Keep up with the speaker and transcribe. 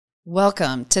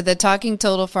Welcome to the Talking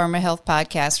Total Pharma Health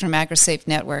podcast from AgriSafe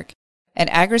Network. At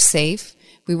AgriSafe,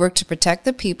 we work to protect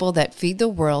the people that feed the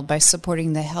world by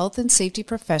supporting the health and safety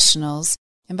professionals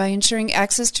and by ensuring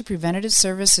access to preventative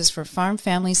services for farm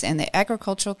families and the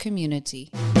agricultural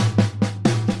community.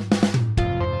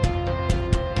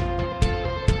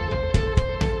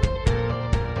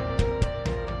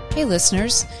 Hey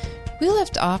listeners, we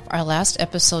left off our last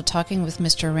episode talking with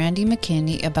Mr. Randy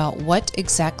McKinney about what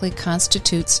exactly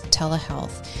constitutes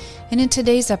telehealth. And in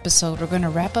today's episode, we're going to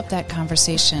wrap up that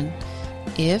conversation.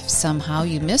 If somehow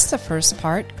you missed the first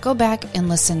part, go back and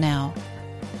listen now.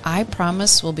 I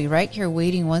promise we'll be right here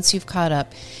waiting once you've caught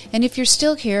up. And if you're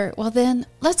still here, well then,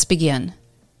 let's begin.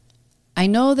 I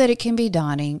know that it can be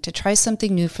daunting to try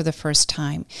something new for the first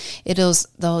time. It is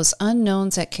those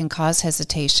unknowns that can cause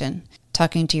hesitation.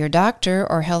 Talking to your doctor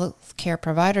or healthcare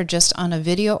provider just on a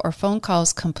video or phone call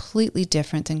is completely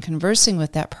different than conversing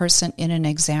with that person in an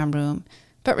exam room.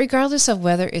 But regardless of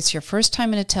whether it's your first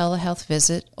time in a telehealth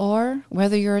visit or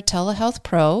whether you're a telehealth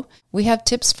pro, we have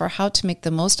tips for how to make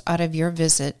the most out of your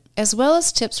visit, as well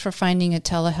as tips for finding a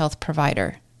telehealth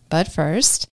provider. But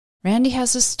first, Randy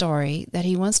has a story that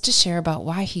he wants to share about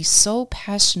why he's so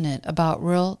passionate about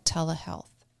rural telehealth.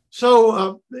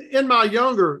 So in my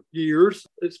younger years,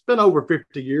 it's been over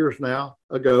 50 years now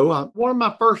ago, one of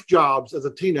my first jobs as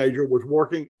a teenager was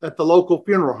working at the local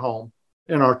funeral home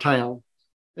in our town.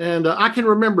 And I can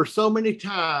remember so many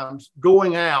times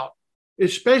going out,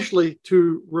 especially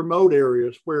to remote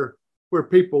areas where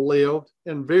people lived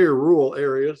in very rural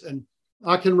areas. And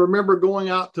I can remember going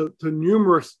out to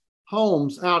numerous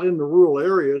homes out in the rural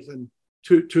areas and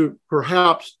to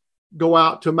perhaps go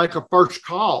out to make a first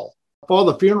call for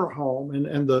the funeral home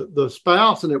and the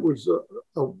spouse, and it was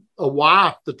a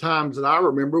wife, the times that I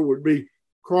remember, would be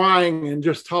crying and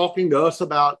just talking to us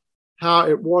about how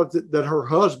it was that her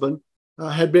husband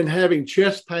had been having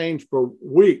chest pains for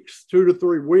weeks, 2 to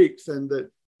 3 weeks, and that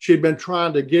she'd been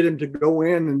trying to get him to go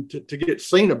in and to get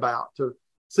seen about, to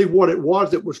see what it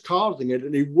was that was causing it,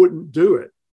 and he wouldn't do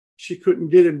it. She couldn't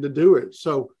get him to do it.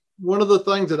 So one of the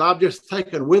things that I've just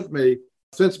taken with me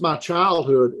since my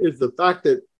childhood is the fact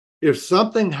that if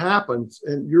something happens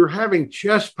and you're having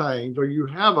chest pains or you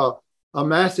have a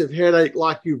massive headache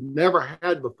like you've never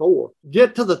had before,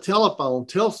 get to the telephone,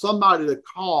 tell somebody to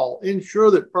call, ensure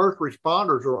that first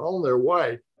responders are on their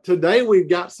way. Today, we've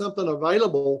got something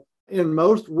available in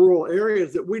most rural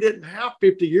areas that we didn't have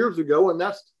 50 years ago, and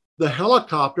that's the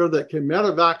helicopter that can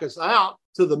medevac us out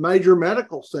to the major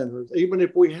medical centers, even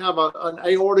if we have an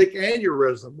aortic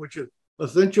aneurysm, which is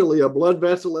essentially a blood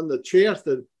vessel in the chest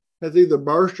that has either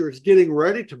burst or is getting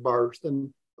ready to burst.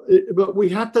 But we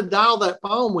have to dial that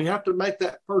phone. We have to make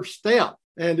that first step.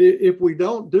 And if we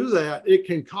don't do that, it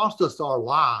can cost us our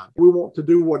lives. We want to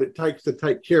do what it takes to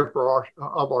take care of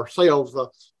ourselves.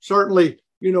 Certainly,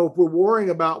 if we're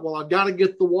worrying about, well, I've got to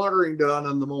get the watering done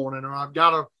in the morning, or I've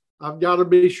got to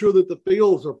be sure that the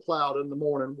fields are plowed in the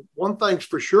morning. One thing's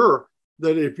for sure,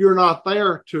 that if you're not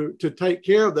there to take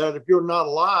care of that, if you're not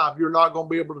alive, you're not going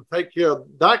to be able to take care of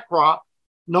that crop,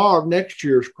 nor of next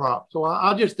year's crop. So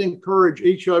I just encourage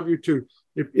each of you to,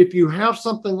 if you have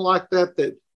something like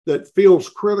that feels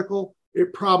critical,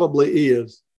 it probably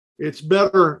is. It's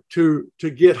better to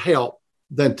get help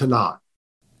than to not.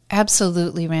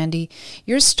 Absolutely, Randy.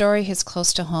 Your story hits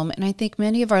close to home, and I think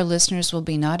many of our listeners will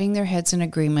be nodding their heads in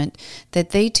agreement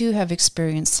that they too have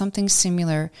experienced something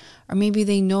similar, or maybe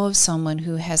they know of someone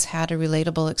who has had a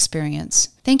relatable experience.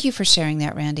 Thank you for sharing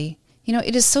that, Randy.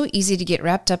 It is so easy to get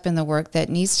wrapped up in the work that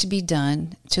needs to be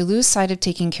done, to lose sight of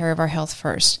taking care of our health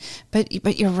first. But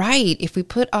you're right. If we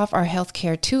put off our health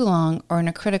care too long, or in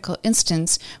a critical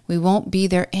instance, we won't be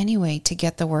there anyway to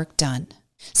get the work done.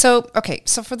 So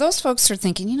for those folks who are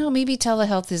thinking, maybe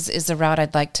telehealth is the route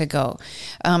I'd like to go.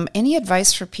 Any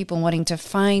advice for people wanting to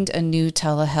find a new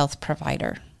telehealth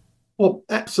provider? Well,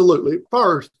 absolutely.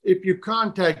 First, if you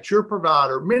contact your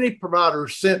provider, many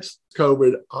providers since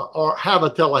COVID have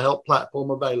a telehealth platform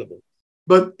available.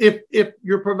 But if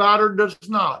your provider does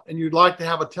not, and you'd like to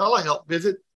have a telehealth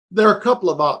visit, there are a couple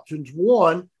of options.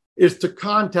 One is to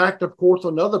contact, of course,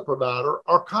 another provider,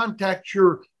 or contact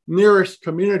your nearest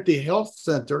community health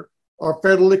center or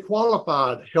federally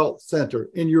qualified health center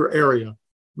in your area.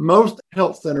 Most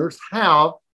health centers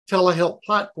have telehealth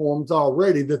platforms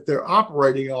already that they're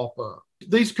operating off of.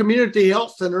 These community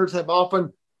health centers have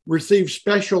often received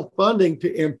special funding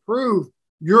to improve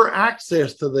your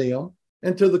access to them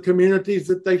and to the communities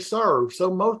that they serve.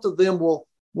 So most of them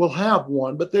will have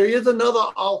one, but there is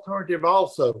another alternative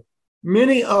also.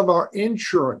 Many of our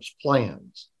insurance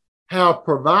plans have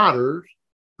providers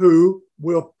who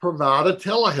will provide a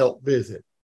telehealth visit.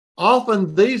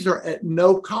 Often these are at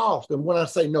no cost. And when I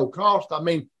say no cost, I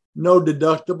mean no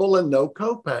deductible and no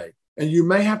copay. And you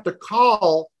may have to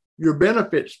call your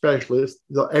benefit specialist,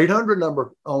 the 800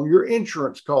 number on your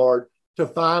insurance card, to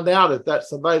find out if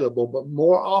that's available. But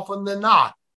more often than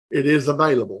not, it is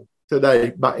available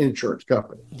today by insurance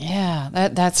companies. Yeah,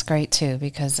 that's great too,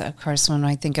 because of course, when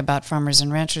I think about farmers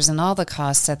and ranchers and all the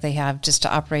costs that they have just to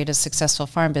operate a successful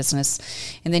farm business,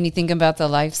 and then you think about their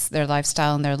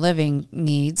lifestyle and their living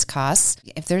needs costs,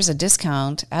 if there's a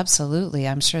discount, absolutely,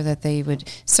 I'm sure that they would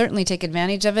certainly take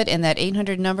advantage of it. And that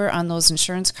 800 number on those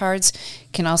insurance cards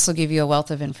can also give you a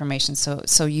wealth of information.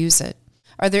 So use it.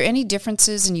 Are there any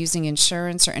differences in using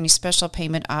insurance or any special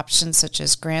payment options such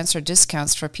as grants or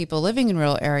discounts for people living in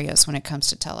rural areas when it comes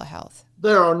to telehealth?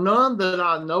 There are none that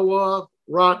I know of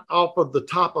right off of the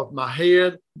top of my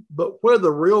head, but where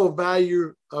the real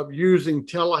value of using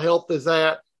telehealth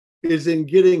is in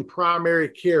getting primary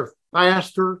care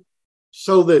faster,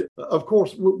 so that, of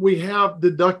course, we have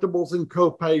deductibles and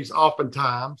copays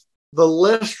oftentimes. The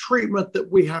less treatment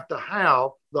that we have to have,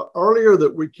 the earlier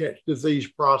that we catch disease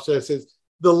processes,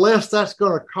 the less that's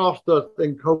going to cost us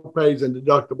in copays and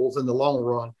deductibles in the long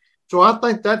run. So I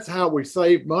think that's how we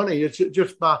save money. It's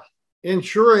just by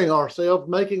insuring ourselves,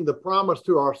 making the promise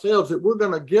to ourselves that we're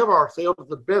going to give ourselves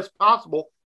the best possible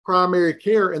primary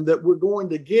care and that we're going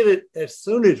to get it as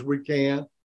soon as we can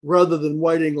rather than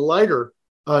waiting later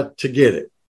to get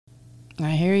it. I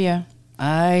hear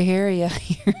you.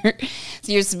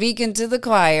 So you're speaking to the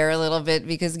choir a little bit,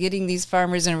 because getting these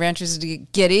farmers and ranchers to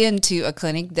get into a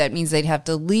clinic, that means they'd have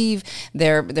to leave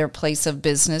their place of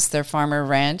business, their farm or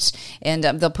ranch, and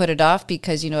they'll put it off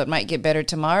because, it might get better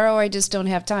tomorrow. I just don't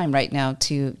have time right now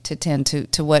to tend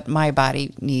to what my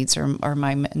body needs or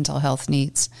my mental health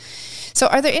needs. So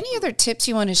are there any other tips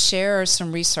you want to share or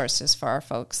some resources for our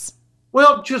folks?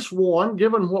 Well, just one,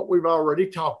 given what we've already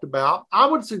talked about, I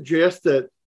would suggest that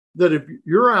if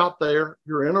you're out there,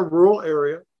 you're in a rural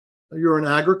area, you're an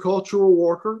agricultural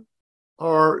worker,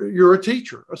 or you're a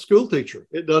teacher, a school teacher,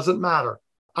 it doesn't matter.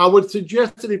 I would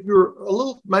suggest that if you're a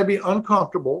little maybe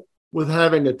uncomfortable with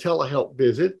having a telehealth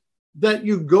visit, that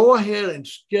you go ahead and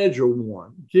schedule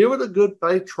one. Give it a good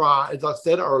faith try, as I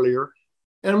said earlier.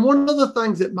 And one of the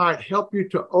things that might help you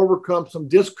to overcome some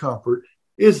discomfort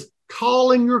is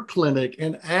calling your clinic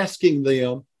and asking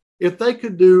them if they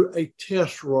could do a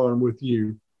test run with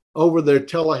you over their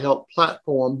telehealth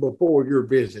platform before your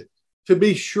visit, to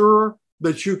be sure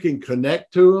that you can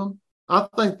connect to them. I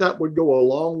think that would go a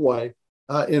long way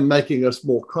in making us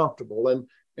more comfortable.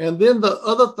 And then the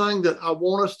other thing that I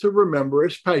want us to remember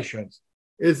as patients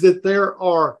is that there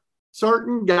are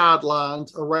certain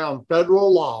guidelines around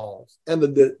federal laws and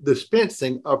the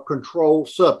dispensing of controlled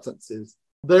substances.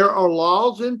 There are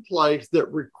laws in place that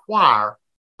require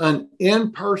an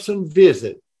in-person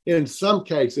visit in some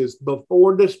cases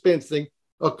before dispensing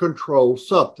a controlled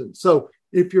substance. So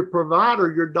if your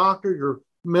provider, your doctor, your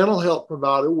mental health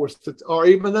provider or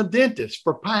even a dentist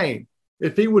for pain,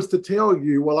 if he was to tell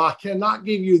you, well, I cannot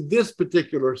give you this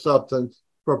particular substance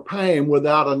for pain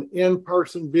without an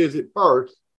in-person visit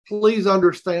first, please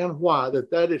understand why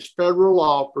that is federal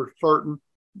law for certain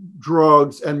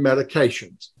drugs and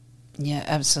medications. Yeah,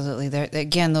 absolutely.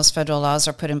 Again, those federal laws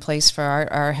are put in place for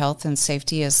our health and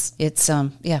safety. It's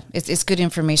good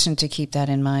information to keep that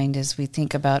in mind as we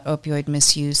think about opioid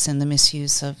misuse and the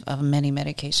misuse of many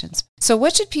medications. So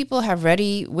what should people have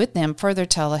ready with them for their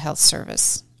telehealth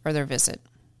service or their visit?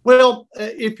 Well,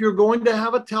 if you're going to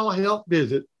have a telehealth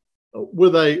visit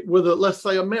with a let's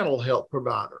say a mental health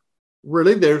provider,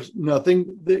 really there's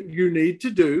nothing that you need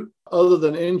to do other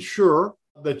than ensure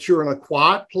that you're in a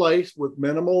quiet place with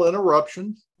minimal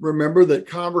interruptions. Remember that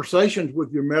conversations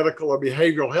with your medical or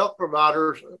behavioral health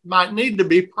providers might need to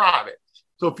be private.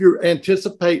 So if you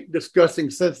anticipate discussing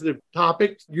sensitive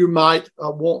topics, you might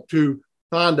want to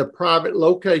find a private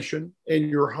location in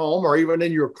your home or even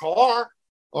in your car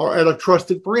or at a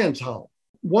trusted friend's home.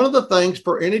 One of the things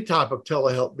for any type of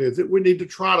telehealth visit, we need to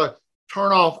try to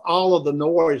turn off all of the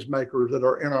noise makers that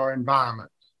are in our environment.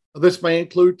 This may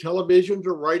include televisions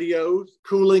or radios,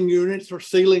 cooling units or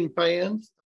ceiling fans.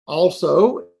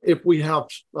 Also, if we have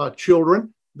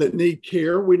children that need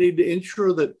care, we need to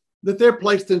ensure that they're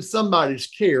placed in somebody's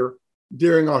care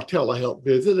during our telehealth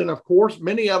visit. And of course,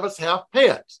 many of us have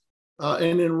pets.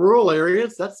 And in rural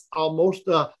areas, that's almost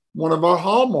one of our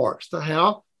hallmarks, to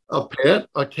have a pet,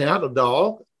 a cat, a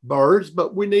dog, birds,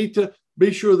 but we need to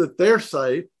be sure that they're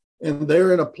safe and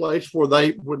they're in a place where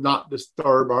they would not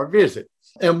disturb our visit.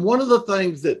 And one of the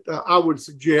things that I would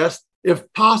suggest,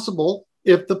 if possible,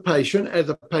 if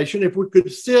we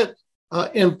could sit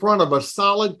in front of a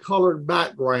solid colored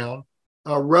background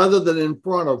rather than in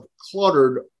front of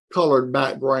cluttered colored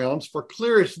backgrounds. For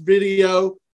clearest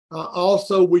video,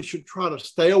 also we should try to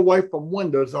stay away from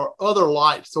windows or other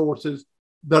light sources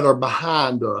that are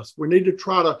behind us. We need to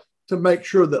try to make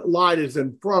sure that light is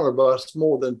in front of us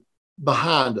more than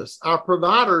behind us. Our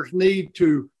providers need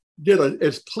to get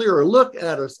as clear a look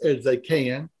at us as they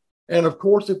can. And of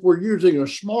course, if we're using a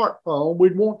smartphone,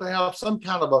 we'd want to have some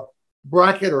kind of a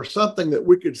bracket or something that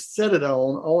we could set it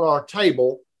on our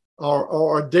table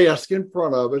or a desk in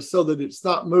front of us so that it's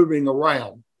not moving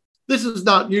around. This is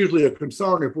not usually a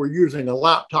concern if we're using a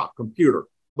laptop computer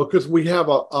because we have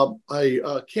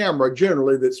a camera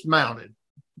generally that's mounted.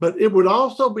 But it would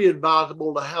also be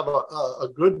advisable to have a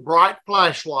good bright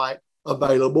flashlight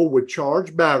available with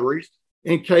charged batteries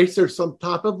in case there's some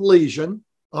type of lesion,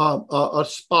 a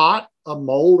spot, a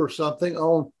mole or something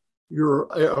on your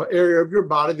area of your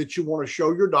body that you want to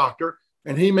show your doctor.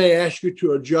 And he may ask you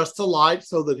to adjust the light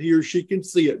so that he or she can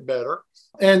see it better.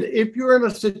 And if you're in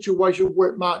a situation where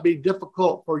it might be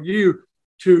difficult for you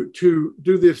to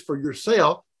do this for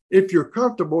yourself, if you're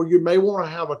comfortable, you may want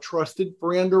to have a trusted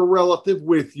friend or relative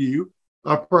with you,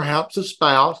 perhaps a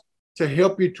spouse, to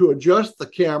help you to adjust the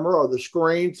camera or the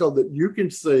screen so that you can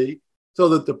see, so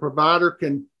that the provider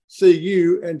can see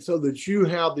you, and so that you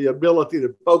have the ability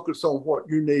to focus on what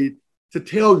you need to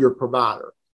tell your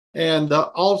provider. And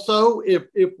also,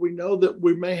 if we know that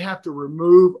we may have to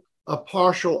remove a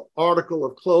partial article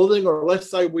of clothing, or let's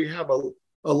say we have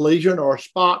a lesion or a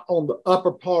spot on the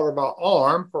upper part of our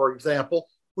arm, for example,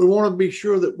 we want to be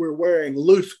sure that we're wearing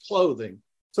loose clothing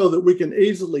so that we can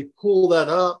easily pull that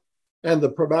up and the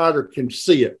provider can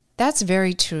see it. That's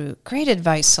very true. Great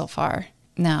advice so far.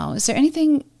 Now, is there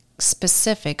anything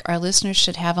specific our listeners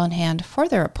should have on hand for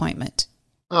their appointment?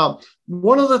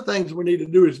 One of the things we need to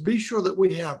do is be sure that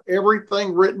we have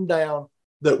everything written down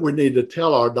that we need to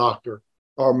tell our doctor,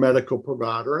 our medical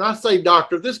provider. And I say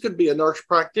doctor, this could be a nurse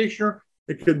practitioner,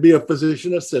 it could be a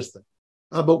physician assistant.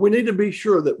 But we need to be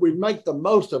sure that we make the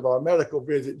most of our medical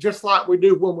visit, just like we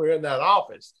do when we're in that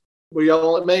office. We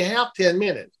only may have 10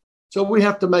 minutes, so we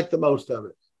have to make the most of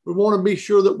it. We want to be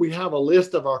sure that we have a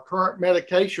list of our current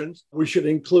medications. We should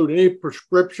include any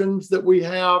prescriptions that we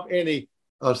have, any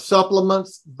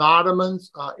supplements,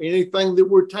 vitamins, anything that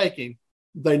we're taking,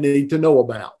 they need to know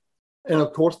about. And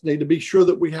of course, need to be sure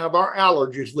that we have our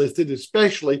allergies listed,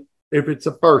 especially if it's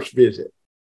a first visit.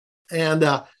 And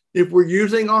if we're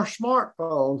using our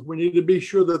smartphones, we need to be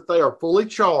sure that they are fully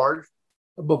charged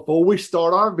before we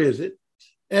start our visit.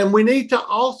 And we need to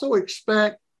also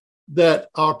expect that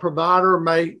our provider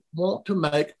may want to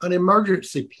make an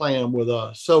emergency plan with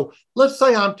us. So let's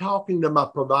say I'm talking to my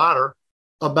provider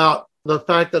about the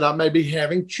fact that I may be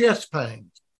having chest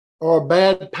pains or a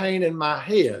bad pain in my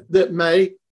head that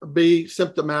may be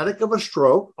symptomatic of a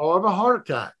stroke or of a heart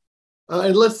attack.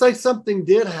 And let's say something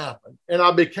did happen and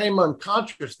I became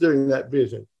unconscious during that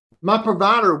visit. My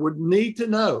provider would need to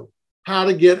know how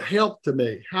to get help to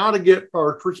me, how to get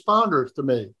first responders to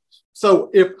me.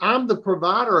 So if I'm the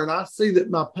provider and I see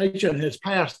that my patient has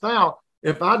passed out,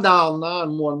 if I dial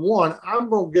 911, I'm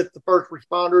going to get the first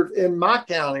responders in my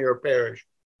county or parish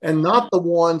and not the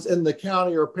ones in the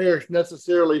county or parish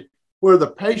necessarily where the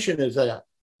patient is at.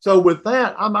 So with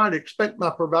that, I might expect my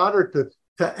provider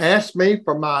to ask me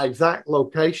for my exact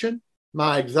location,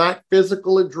 my exact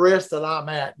physical address that I'm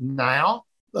at now,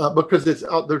 because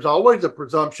there's always a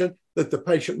presumption that the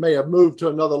patient may have moved to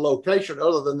another location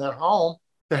other than their home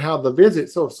to have the visit.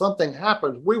 So if something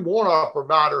happens, we want our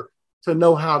provider to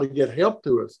know how to get help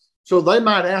to us. So they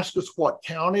might ask us what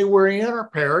county we're in or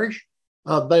parish.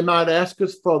 They might ask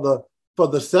us for the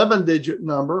 7-digit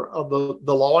number of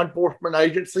the law enforcement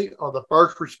agency or the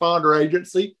first responder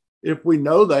agency. If we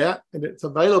know that and it's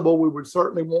available, we would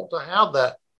certainly want to have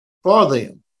that for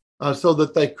them so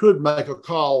that they could make a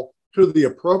call to the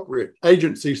appropriate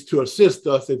agencies to assist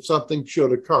us if something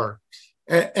should occur.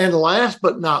 And last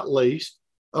but not least,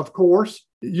 of course,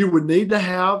 you would need to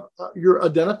have your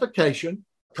identification,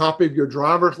 a copy of your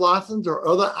driver's license or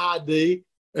other ID,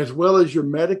 as well as your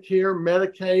Medicare,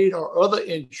 Medicaid, or other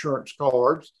insurance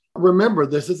cards. Remember,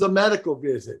 this is a medical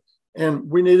visit, and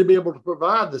we need to be able to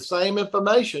provide the same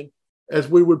information as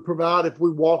we would provide if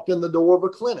we walked in the door of a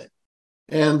clinic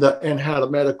and had a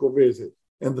medical visit.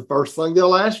 And the first thing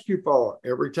they'll ask you for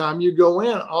every time you go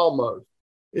in almost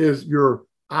is your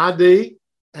ID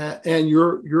and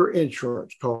your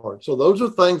insurance card. So those are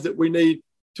things that we need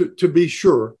to be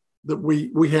sure that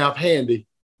we have handy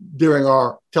during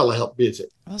our telehealth visit.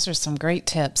 Those are some great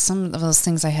tips. Some of those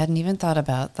things I hadn't even thought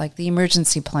about, like the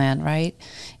emergency plan, right?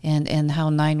 And how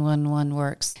 911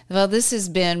 works. Well, this has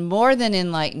been more than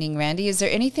enlightening, Randy. Is there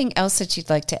anything else that you'd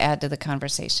like to add to the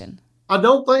conversation? I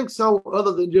don't think so,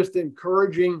 other than just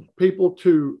encouraging people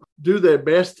to do their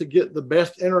best to get the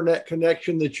best internet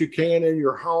connection that you can in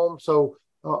your home,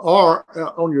 or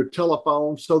on your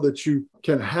telephone, so that you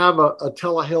can have a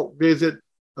telehealth visit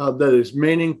that is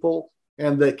meaningful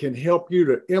and that can help you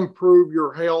to improve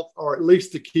your health, or at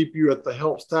least to keep you at the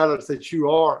health status that you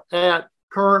are at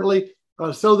currently,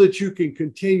 so that you can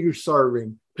continue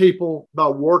serving people by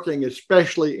working,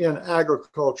 especially in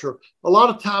agriculture. A lot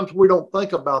of times we don't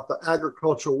think about the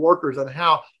agricultural workers and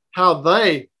how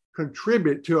they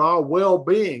contribute to our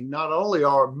well-being, not only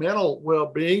our mental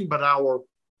well-being, but our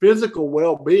physical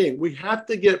well-being. We have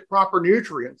to get proper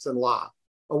nutrients in life,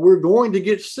 or we're going to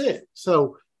get sick.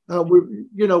 So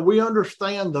we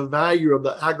understand the value of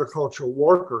the agricultural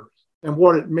worker and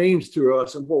what it means to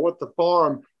us, and what the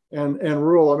farm and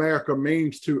rural America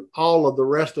means to all of the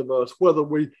rest of us, whether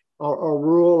we are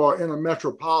rural or in a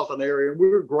metropolitan area. And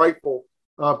we're grateful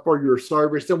for your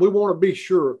service, and we want to be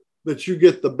sure that you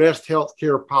get the best health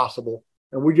care possible.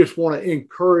 And we just want to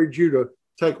encourage you to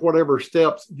take whatever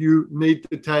steps you need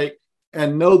to take,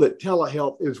 and know that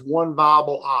telehealth is one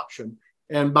viable option.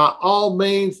 And by all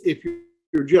means, if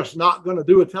you're just not going to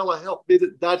do a telehealth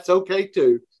visit, that's okay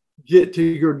too. Get to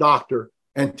your doctor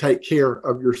and take care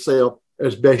of yourself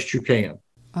as best you can.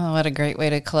 Oh, what a great way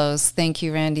to close. Thank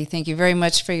you, Randy. Thank you very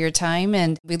much for your time.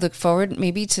 And we look forward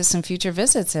maybe to some future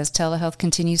visits as telehealth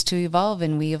continues to evolve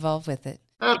and we evolve with it.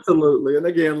 Absolutely. And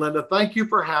again, Linda, thank you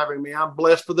for having me. I'm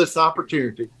blessed for this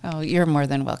opportunity. Oh, you're more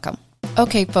than welcome.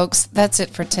 Okay, folks, that's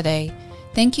it for today.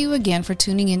 Thank you again for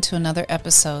tuning in to another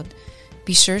episode.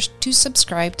 Be sure to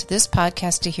subscribe to this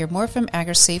podcast to hear more from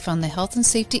AgriSafe on the health and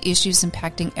safety issues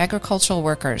impacting agricultural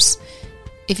workers.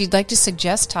 If you'd like to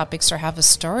suggest topics or have a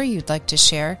story you'd like to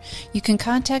share, you can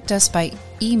contact us by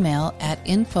email at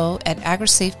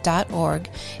info@agrisafe.org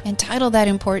and title that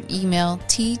important email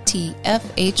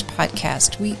TTFH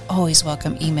Podcast. We always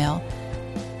welcome email.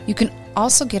 You can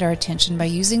also get our attention by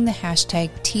using the hashtag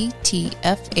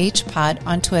TTFHPod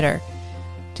on Twitter.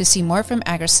 To see more from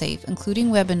AgriSafe, including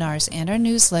webinars and our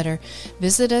newsletter,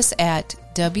 visit us at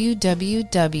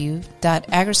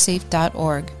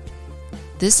www.agrisafe.org.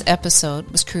 This episode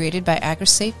was created by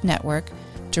AgriSafe Network,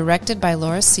 directed by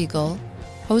Laura Siegel,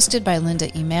 hosted by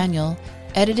Linda Emanuel,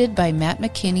 edited by Matt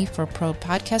McKinney for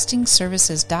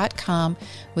ProPodcastingServices.com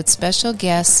with special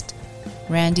guest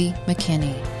Randy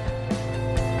McKinney.